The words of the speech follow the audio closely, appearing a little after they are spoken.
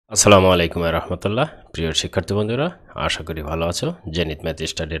আসসালামু আলাইকুম রহমতুল্লাহ। প্রিয় শিক্ষার্থী বন্ধুরা, আশা করি ভালো আছো। জেনিথ ম্যাথ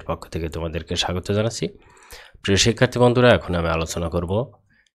স্টাডির পক্ষ থেকে তোমাদেরকে স্বাগত জানাচ্ছি। প্রিয় শিক্ষার্থী বন্ধুরা, এখন আমি আলোচনা করব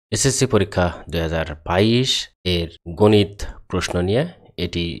এসএসসি পরীক্ষা 2022 এর গণিত প্রশ্ন নিয়ে।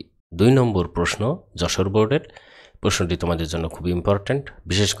 এটি 2 নম্বর প্রশ্ন, যশোর বোর্ডের। প্রশ্নটি তোমাদের জন্য খুব ইম্পর্ট্যান্ট,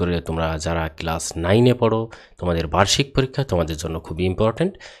 বিশেষ করে তোমরা যারা ক্লাস 9-এ পড়ো, তোমাদের বার্ষিক পরীক্ষা তোমাদের জন্য খুব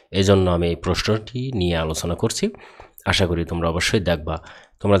ইম্পর্ট্যান্ট। এজন্য আমি এই প্রশ্নটি নিয়ে আলোচনা করছি। আশা করি তোমরা অবশ্যই দেখবা।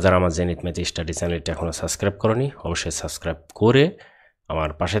 তোমরা যারা আমার জেনিথ ম্যাথ স্টাডি চ্যানেলটি এখনও সাবস্ক্রাইব করোনি, অবশ্যই সাবস্ক্রাইব করে আমার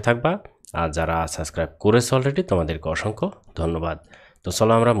পাশে থাকবা। আর যারা সাবস্ক্রাইব করেছো অলরেডি, তোমাদেরকে অসংখ্য ধন্যবাদ। তো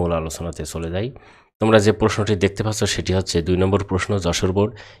চলো আমরা মূল আলোচনাতে চলে যাই। তোমরা যে প্রশ্নটি দেখতে পাচ্ছ সেটি হচ্ছে 2 নম্বর প্রশ্ন, Jessore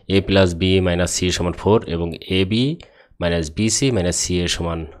board. a + b - c = 4 এবং ab - bc - ca =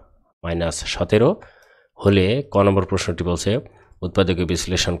 -17 হলে ক নম্বর প্রশ্নটি বলছে উৎপাদকে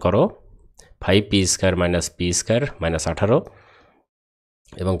বিশ্লেষণ করো। 5p² - p² -18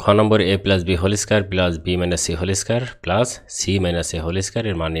 এবং খ নম্বর a + b² + b - c² + c - a²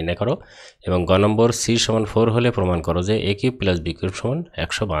 এর মান নির্ণয় করো। এবং গ নম্বর c = 4 হলে প্রমাণ করো যে a³ + b³ =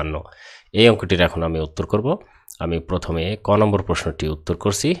 152। এই অঙ্কটির এখন আমি উত্তর করব। আমি প্রথমে ক নম্বর প্রশ্নটি উত্তর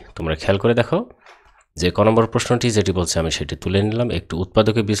করছি। তোমরা খেয়াল করে দেখো যে ক নম্বর প্রশ্নটি যেটি বলছে আমি সেটি তুলে নিলাম। একটু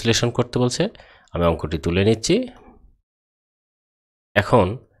উৎপাদকে বিশ্লেষণ করতে বলছে, আমি অঙ্কটি তুলে নিচ্ছি। এখন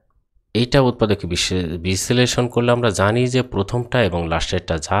এইটা উৎপাদকে বিশ্লেষণ করলে আমরা জানি যে প্রথমটা এবং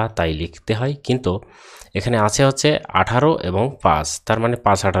লাস্টেরটা যা তাই লিখতে হয়, কিন্তু এখানে আছে হচ্ছে 18 এবং 5, তার মানে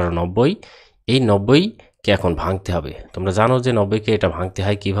 5 18 90। এই 90কে এখন ভাঙতে হবে। তোমরা জানো যে 90কে এটা ভাঙতে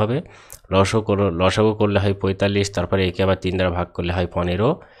হয় কিভাবে। লসাগু করলে হয় 45, তারপরে একে আবার 3 দ্বারা ভাগ করলে হয় 15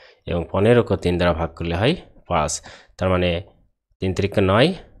 এবং 15কে 3 দ্বারা ভাগ করলে হয় 5। তার মানে 3 × 9,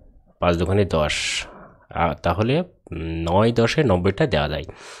 5 × 2 = 10। তাহলে 9 10 এ 90টা দেওয়া যায়।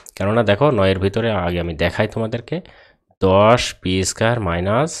 কেননা দেখো 9-এর ভিতরে আগে আমি দেখাই তোমাদেরকে 10p² -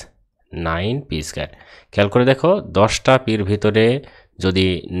 9p²। খেয়াল করে দেখো 10টা পির ভিতরে যদি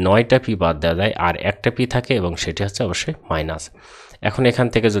 9টা পি বাদ দেওয়া যায় আর একটা পি থাকে এবং সেটি হচ্ছে অবশ্যই মাইনাস। এখন এখান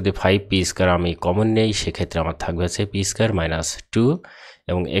থেকে যদি 5p² আমি কমন নেই, সেক্ষেত্রে আমার থাকবে হচ্ছে p² - 2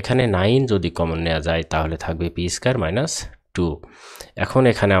 এবং এখানে 9 যদি কমন নেওয়া যায় তাহলে থাকবে p² - 2। এখন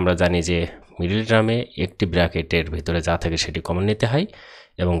এখানে আমরা জানি যে মিডল টার্মে একটি ব্র্যাকেটের ভিতরে যা থাকে সেটি কমন নিতে হয়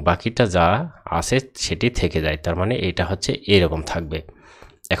এবং বাকিটা যা আছে সেটি থেকে যায়। তার মানে এটা হচ্ছে এরকম থাকবে।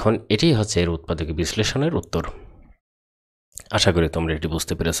 এখন এটি হচ্ছে এর উৎপাদকে বিশ্লেষণের উত্তর। আশা করি তোমরা এটি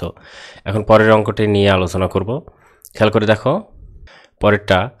বুঝতে পেরেছো। এখন পরের অঙ্কটি নিয়ে আলোচনা করব। খেয়াল করে দেখো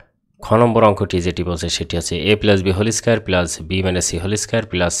পরেরটা খ নম্বর অঙ্কটি যেটি বলছে সেটি হচ্ছে a + b² + b - c² +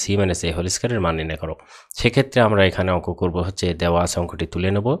 c - a² এর মান নির্ণয় করো। সেক্ষেত্রে আমরা এখানে অঙ্ক করব হচ্ছে দেওয়া আছে, অঙ্কটি তুলে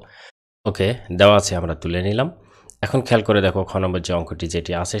নেব। ওকে, দেওয়া আছে, আমরা তুলে নিলাম। এখন খেয়াল করে দেখো খ নম্বর যে অঙ্কটি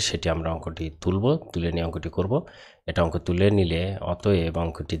যেটি আছে সেটি আমরা অঙ্কটি তুলে নিয়ে অঙ্কটি করব। এটা অঙ্ক তুলে নিলে অতএব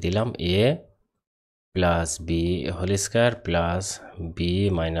অঙ্কটি দিলাম a + b² + b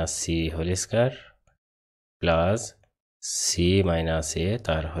 - c² + c - a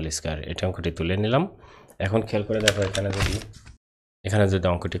তার হোল স্কয়ার। এটা অঙ্কটি তুলে নিলাম। এখন খেয়াল করে দেখো এখানে যদি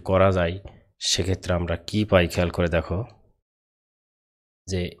অঙ্কটি করা যায় সেক্ষেত্রে আমরা কি পাই। খেয়াল করে দেখো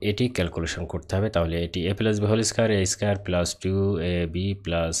যে এটি ক্যালকুলেশন করতে হবে। তাহলে এটি a + b² a² + 2ab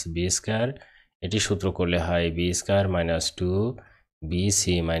 + b², এটি সূত্র করলে হয় b² - 2bc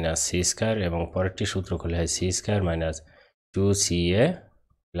 - c² এবং পরেরটি সূত্র করলে হয় c² - 2ca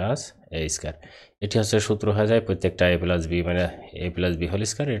 + a²। এটি হচ্ছে সূত্র হয়ে যায় প্রত্যেকটা a + b মানে a + b²,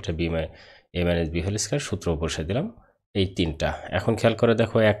 এটা a - b² সূত্র বসে দিলাম এই তিনটা। এখন খেয়াল করে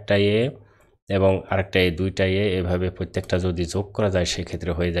দেখো একটা a এবং আরেকটা এই দুইটা এভাবে প্রত্যেকটা যদি যোগ করা যায়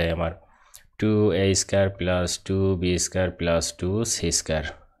সেক্ষেত্রে হয়ে যায় আমার 2a² + 2b² + 2c²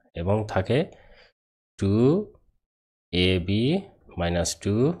 এবং থাকে 2ab -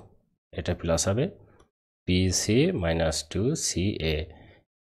 2, এটা প্লাস হবে bc - 2ca।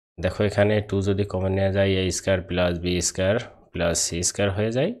 দেখো এখানে 2 যদি কমন নেওয়া যায় a² + b² + c²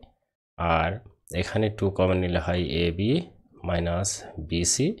 হয়ে যায়, আর এখানে 2 কমন নিলে হয় ab -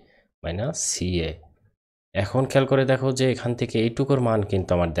 bc - ca। এখন খেয়াল করে দেখো যে এখান থেকে এইটুকুর মান কিন্তু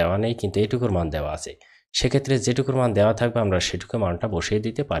আমার দেওয়া নেই, কিন্তু এইটুকুর মান দেওয়া আছে। সেক্ষেত্রে যেটুকুর মান দেওয়া থাকবে আমরা সেটুকু মানটা বসিয়ে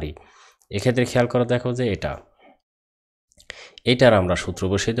দিতে পারি। এক্ষেত্রে খেয়াল করে দেখো যে এটার আমরা সূত্র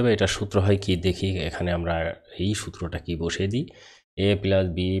বসিয়ে দেবো। এটার সূত্র হয় কি দেখি, এখানে আমরা এই সূত্রটা কি বসিয়ে দিই। a +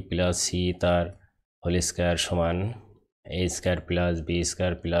 b + c তার হোল স্কয়ার সমান a² + b²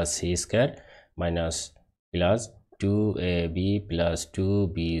 + c² minus plus 2ab +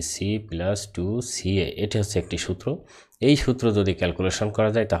 2bc + 2ca। এটা হচ্ছে একটি সূত্র। এই সূত্র যদি ক্যালকুলেশন করা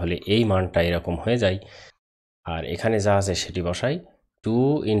যায় তাহলে এই মানটা এরকম হয়ে যায়। আর এখানে যা আছে সেটি বসাই 2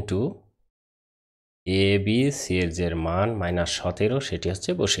 × এ বি সি এর যে মান -17 সেটি হচ্ছে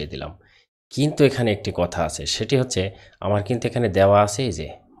বসিয়ে দিলাম। কিন্তু এখানে একটি কথা আছে, সেটি হচ্ছে আমার কিন্তু এখানে দেওয়া আছে এই যে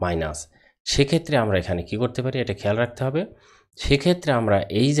মাইনাস। সেক্ষেত্রে আমরা এখানে কি করতে পারি এটা খেয়াল রাখতে হবে। সেক্ষেত্রে আমরা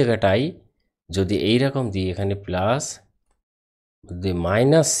এই জায়গাটায় যদি এইরকম দিই, এখানে প্লাস যদি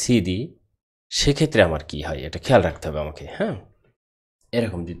 -c দিই, সেক্ষেত্রে আমার কি হয় এটা খেয়াল রাখতে হবে আমাকে। হ্যাঁ,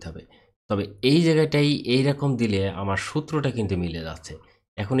 এরকম দিতে হবে। তবে এই জায়গাটাই এইরকম দিলে আমার সূত্রটা কিন্তু মিলে যাচ্ছে।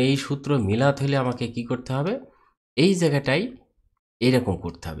 এখন এই সূত্র মিলাতে হলে আমাকে কি করতে হবে, এই জায়গাটাই এরকম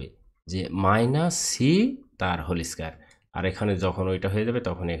করতে হবে যে -c তার হোল স্কয়ার, আর এখানে যখন ওইটা হয়ে যাবে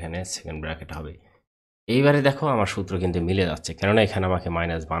তখন এখানে সেকেন্ড ব্র্যাকেট হবে। এইবারে দেখো আমার সূত্র কিন্তু মিলে যাচ্ছে, কেননা এখানে আমাকে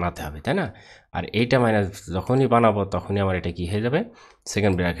মাইনাস বানাতে হবে, তাই না? আর এইটা মাইনাস যখনই বানাবো তখনই আমার এটা কি হয়ে যাবে,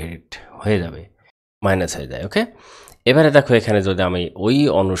 সেকেন্ড ব্র্যাকেট হয়ে যাবে, মাইনাস হয়ে যায়। ওকে, এবারে দেখো এখানে যদি আমি ওই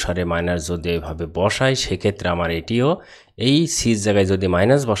অনুসারে মাইনাস যদি এইভাবে বসাই, সেক্ষেত্রে আমার এটিও এই সির জায়গায় যদি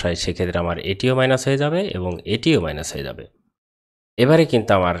মাইনাস বসাই, সেক্ষেত্রে আমার এটিও মাইনাস হয়ে যাবে এবং এটিও মাইনাস হয়ে যাবে। এবারে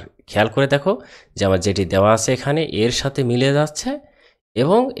কিন্তু আমার খেয়াল করে দেখো যে আমার যেটি দেওয়া আছে এখানে এর সাথে মিলে যাচ্ছে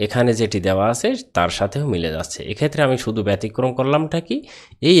এবং এখানে যেটি দেওয়া আছে তার সাথেও মিলে যাচ্ছে। এক্ষেত্রে আমি শুধু ব্যতিক্রম করলামটা কি,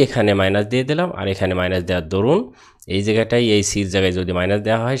 এই এখানে মাইনাস দিয়ে দিলাম, আর এখানে মাইনাস দেওয়ার দরুন এই জায়গাটায় এই সির জায়গায় যদি মাইনাস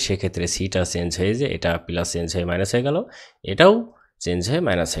দেওয়া হয়, সেক্ষেত্রে সিটা চেঞ্জ হয়ে যায়, এটা প্লাস চেঞ্জ হয়ে মাইনাস হয়ে গেল, এটাও চেঞ্জ হয়ে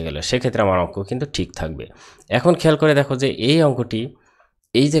মাইনাস হয়ে গেল। সেক্ষেত্রে আমার অঙ্ক কিন্তু ঠিক থাকবে। এখন খেয়াল করে দেখো যে এই অঙ্কটি,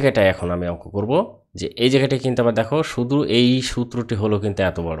 এই জায়গাটায় এখন আমি অঙ্ক করব যে এই জায়গাটায় কিন্তু আবার দেখো শুধু এই সূত্রটি হলো কিন্তু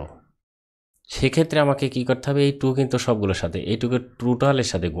এত বড়। সেক্ষেত্রে আমাকে কি করতে হবে, এই টু কিন্তু সবগুলোর সাথে, এইটুকু টোটালের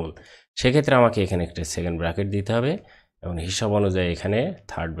সাথে গুণ। সেক্ষেত্রে আমাকে এখানে একটা সেকেন্ড ব্র্যাকেট দিতে হবে এবং হিসাব অনুযায়ী এখানে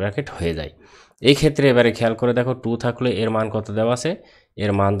থার্ড ব্র্যাকেট হয়ে যায়। এই ক্ষেত্রে এবারে খেয়াল করে দেখো, টু থাকলে এর মান কত দেওয়া আছে,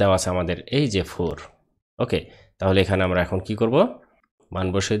 এর মান দেওয়া আছে আমাদের এই যে 4। ওকে, তাহলে এখানে আমরা এখন কি করব, মান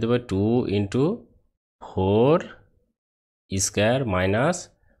বসিয়ে দেবো 2 × 4 স্কয়ার মাইনাস,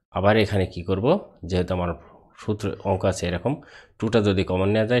 আবার এখানে কি করব, যেহেতু আমার সূত্র অঙ্ক আছে এরকম, টুটা যদি কমন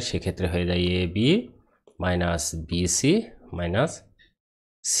নেওয়া যায় সেক্ষেত্রে হয়ে যায় A B minus BC minus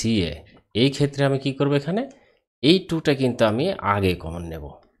C এ। এই ক্ষেত্রে আমি কি করব, এখানে এই টুটা কিন্তু আমি আগে কমন নেব,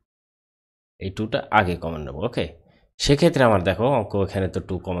 এই টুটা আগে কমন নেব। ওকে, সেক্ষেত্রে আমার দেখো অঙ্ক এখানে তো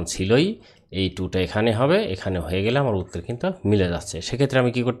টু কমন ছিলই, এই টুটা এখানে হবে, এখানে হয়ে গেলে আমার উত্তর কিন্তু মিলে যাচ্ছে। সেক্ষেত্রে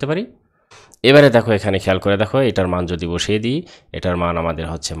আমি কি করতে পারি, এবারে দেখো এখানে খেয়াল করে দেখো, এটার মান যদি বসিয়ে দিই, এটার মান আমাদের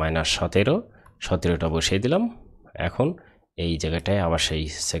হচ্ছে -17, 17টা বসিয়ে দিলাম। এখন এই জায়গাটায় আবার সেই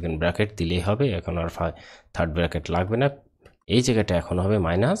সেকেন্ড ব্র্যাকেট দিলেই হবে, এখন আর থার্ড ব্র্যাকেট লাগবে না। এই জায়গাটা এখন হবে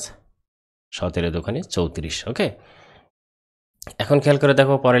 -17 দোকানে 34। ওকে, এখন খেয়াল করে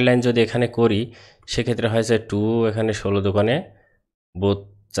দেখো পরের লাইন যদি এখানে করি, সেক্ষেত্রে হয়েছে 2 এখানে 16 দোকানে বোধ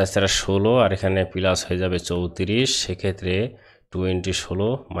 4 16, আর এখানে প্লাস হয়ে যাবে 34। সেক্ষেত্রে 2 × 16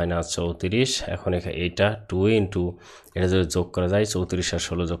 -34। এখন এখানে এইটা 2 × এটা যদি যোগ করা যায়, 34 আর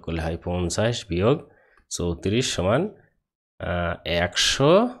 16 যোগ করলে হয় 50 বিয়োগ 34 সমান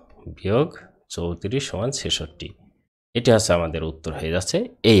 100 বিয়োগ 34 সমান 66। এটা হচ্ছে আমাদের উত্তর হয়ে যাচ্ছে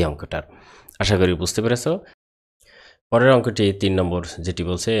এই অঙ্কটার। আশা করি বুঝতে পেরেছো। পরের অঙ্কটি 3 নম্বর যেটি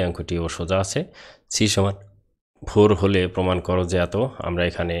বলছে, এই অঙ্কটিও সোজা আছে। সি সমান 4 হলে প্রমাণ করো যে এত। আমরা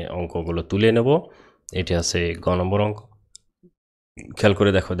এখানে অঙ্কগুলো তুলে নেব। এটি আছে গ নম্বর অঙ্ক। খেয়াল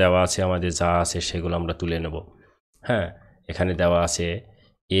করে দেখো দেওয়া আছে আমাদের যা আছে সেগুলো আমরা তুলে নেব। হ্যাঁ, এখানে দেওয়া আছে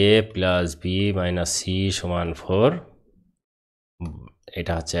a + b - c = 4,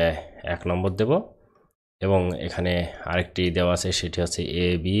 এটা হচ্ছে 1 নম্বর দেব। এবং এখানে আরেকটি দেওয়া আছে, সেটি হচ্ছে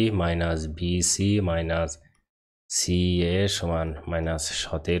ab - bc - ca =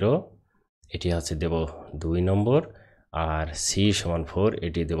 -17, এটি হচ্ছে দেব 2 নম্বর। আর c = 4,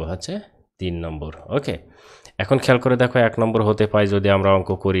 এটি দেব হচ্ছে 3 নম্বর। ওকে, এখন খেয়াল করে দেখো 1 নম্বর হতে পাই যদি আমরা অঙ্ক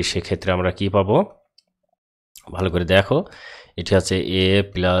করি, সেক্ষেত্রে আমরা কি পাবো ভালো করে দেখো। এটি হচ্ছে a +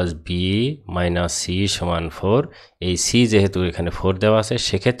 b - c = 4। এই c যেহেতু এখানে 4 দেওয়া আছে,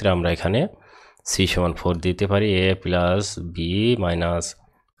 সেক্ষেত্রে আমরা এখানে c = 4 দিতে পারি। a + b -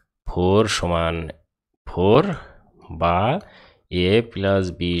 4 = 4, বা a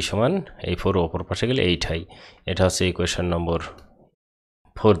 + b সমান এই 4 অপর পাশে গেলে 8 হয়। এটা হচ্ছে ইকুয়েশন নম্বর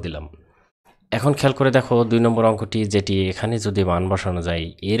 4 দিলাম। এখন খেয়াল করে দেখো 2 নম্বর অঙ্কটি, যেটি এখানে যদি মান বসানো যায়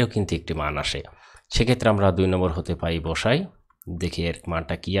এরও কিন্তু একটি মান আসে। সেক্ষেত্রে আমরা 2 নম্বর হতে পাই বসাই, দেখি এর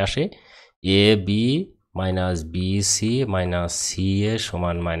মানটা কি আসে। ab - bc - ca =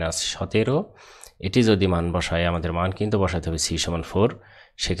 -17, এটি যদি মান বসায়, আমাদের মান কিন্তু বসাতে হবে c = 4।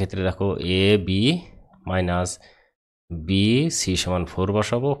 সেক্ষেত্রে দেখো ab - b c = 4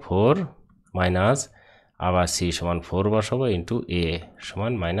 বসাবো, 4 মাইনাস আবার c = 4 বসাবো ইন্টু a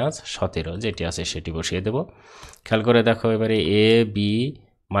সমান -17, যেটি আছে সেটি বসিয়ে দেব। খেয়াল করে দেখো এবারে a b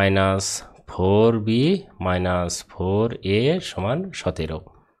 - 4b - 4a = 17,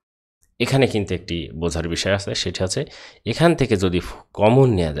 এখানে কিন্তু একটি বোঝার বিষয় আছে, সেটা হচ্ছে এখান থেকে যদি কমন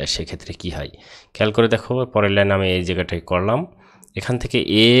নেওয়া যায় সেক্ষেত্রে কি হয়। খেয়াল করে দেখো, পরের লাইন আমি এই জায়গাটায় করলাম। এখান থেকে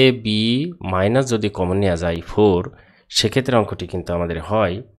এ বি মাইনাস যদি কমন নেওয়া যায় 4, সেক্ষেত্রে অঙ্কটি কিন্তু আমাদের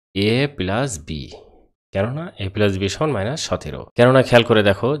হয় এ প্লাস বি। কেননা এ প্লাস বি সমান -17। কেননা খেয়াল করে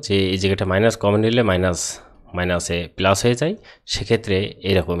দেখো যে এই জায়গাটা মাইনাস কমন নিলে মাইনাসে প্লাস হয়ে যায়, সেক্ষেত্রে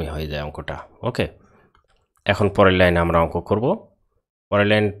এরকমই হয়ে যায় অঙ্কটা। ওকে, এখন পরের লাইনে আমরা অঙ্ক করব। পরের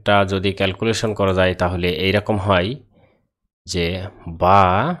লাইনটা যদি ক্যালকুলেশন করা যায় তাহলে এইরকম হয় যে বা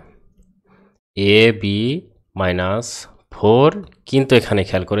এ বি -4, কিন্তু এখানে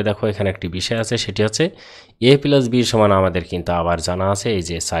খেয়াল করে দেখো এখানে একটি বিষয় আছে, সেটি হচ্ছে এ প্লাস বি সমান আমাদের কিন্তু আবার জানা আছে এই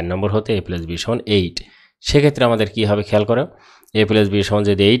যে 4 নম্বর হতে এ প্লাস বি সমান 8। সেক্ষেত্রে আমাদের কি হবে খেয়াল করো, এ প্লাস বি সমান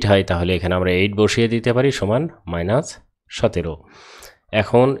যদি 8 হয় তাহলে এখানে আমরা 8 বসিয়ে দিতে পারি সমান -17।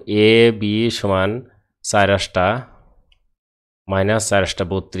 এখন এ বি সমান 4 8 -4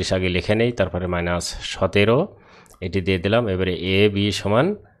 32 আগে লিখে নেই, তারপরে -17 এটি দিয়ে দিলাম। এবারে এ বি সমান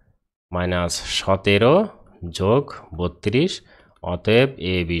 -17 যোগ 32, অতএব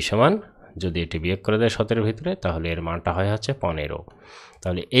এ বি সমান যদি এটি বিয়োগ করে দেয় 17 ভিতরে তাহলে এর মানটা হয় হচ্ছে 15।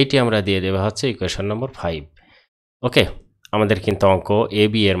 তাহলে এইটি আমরা দিয়ে দেবো হচ্ছে ইকুয়েশন নম্বর 5। ওকে, আমাদের কিন্তু অঙ্ক এ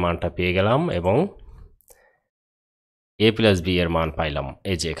বি এর মানটা পেয়ে গেলাম এবং এ প্লাস বি এর মান পাইলাম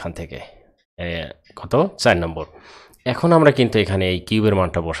এই যে এখান থেকে কত 4 নম্বর। এখন আমরা কিন্তু এখানে এই কিউবের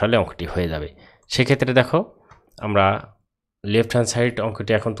মানটা বসালে অঙ্কটি হয়ে যাবে। সেক্ষেত্রে দেখো আমরা লেফট হ্যান্ড সাইড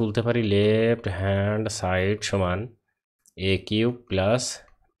অঙ্কটি এখন তুলতে পারি। লেফট হ্যান্ড সাইড সমান এ কিউব প্লাস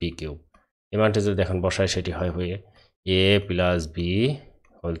বি কিউব। এই মানটা যদি এখন বসায় সেটি হয় হয়ে এ plus B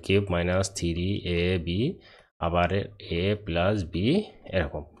whole cube -3 A B আবার এ প্লাস বি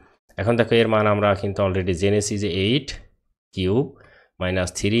এরকম। এখন দেখো এর মান আমরা কিন্তু অলরেডি জেনেছি যে 8 কিউব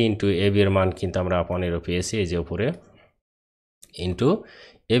 -3 ইন্টু এ বি এর মান কিন্তু আমরা 15 পেয়েছি এই যে উপরে, ইন্টু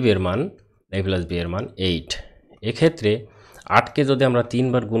এ বি এর মান এ প্লাস বি এর মান 8। এক্ষেত্রে 8কে যদি আমরা 3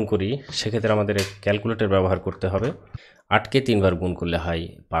 বার গুণ করি সেক্ষেত্রে আমাদের ক্যালকুলেটর ব্যবহার করতে হবে। 8কে 3 বার গুণ করলে হয়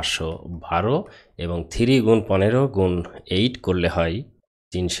 512 এবং 3 গুণ 15 গুণ 8 করলে হয়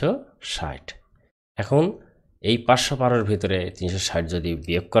 360। এখন এই 512-র ভিতরে 360 যদি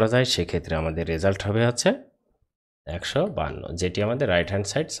বিয়োগ করা যায় সেক্ষেত্রে আমাদের রেজাল্ট হবে হচ্ছে 152, যেটি আমাদের রাইট হ্যান্ড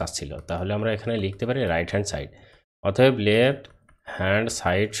সাইড চাচ্ছিল। তাহলে আমরা এখানে লিখতে পারি রাইট হ্যান্ড সাইড, অতএব লেফট হ্যান্ড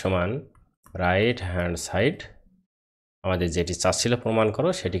সাইড সমান রাইট হ্যান্ড সাইড আমাদের যেটি চাচ্ছিল প্রমাণ করো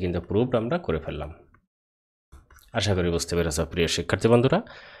সেটি কিন্তু প্রুভড আমরা করে ফেললাম। আশা করি বুঝতে পেরেছ প্রিয় শিক্ষার্থী বন্ধুরা।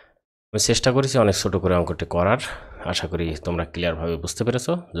 আমি চেষ্টা করেছি অনেক ছোট করে অঙ্কটি করার, আশা করি তোমরা ক্লিয়ারভাবে বুঝতে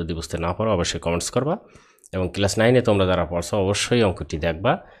পেরেছো। যদি বুঝতে না পারো অবশ্যই কমেন্টস করবা এবং ক্লাস 9-এ তোমরা যারা পড়ছো অবশ্যই অঙ্কটি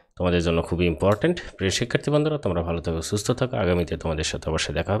দেখবা, তোমাদের জন্য খুবই ইম্পর্টেন্ট। প্রিয় শিক্ষার্থী বন্ধুরা, তোমরা ভালো থাকো, সুস্থ থাকো। আগামীতে তোমাদের সাথে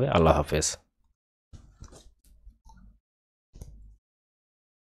অবশ্যই দেখা হবে। আল্লাহ হাফেজ।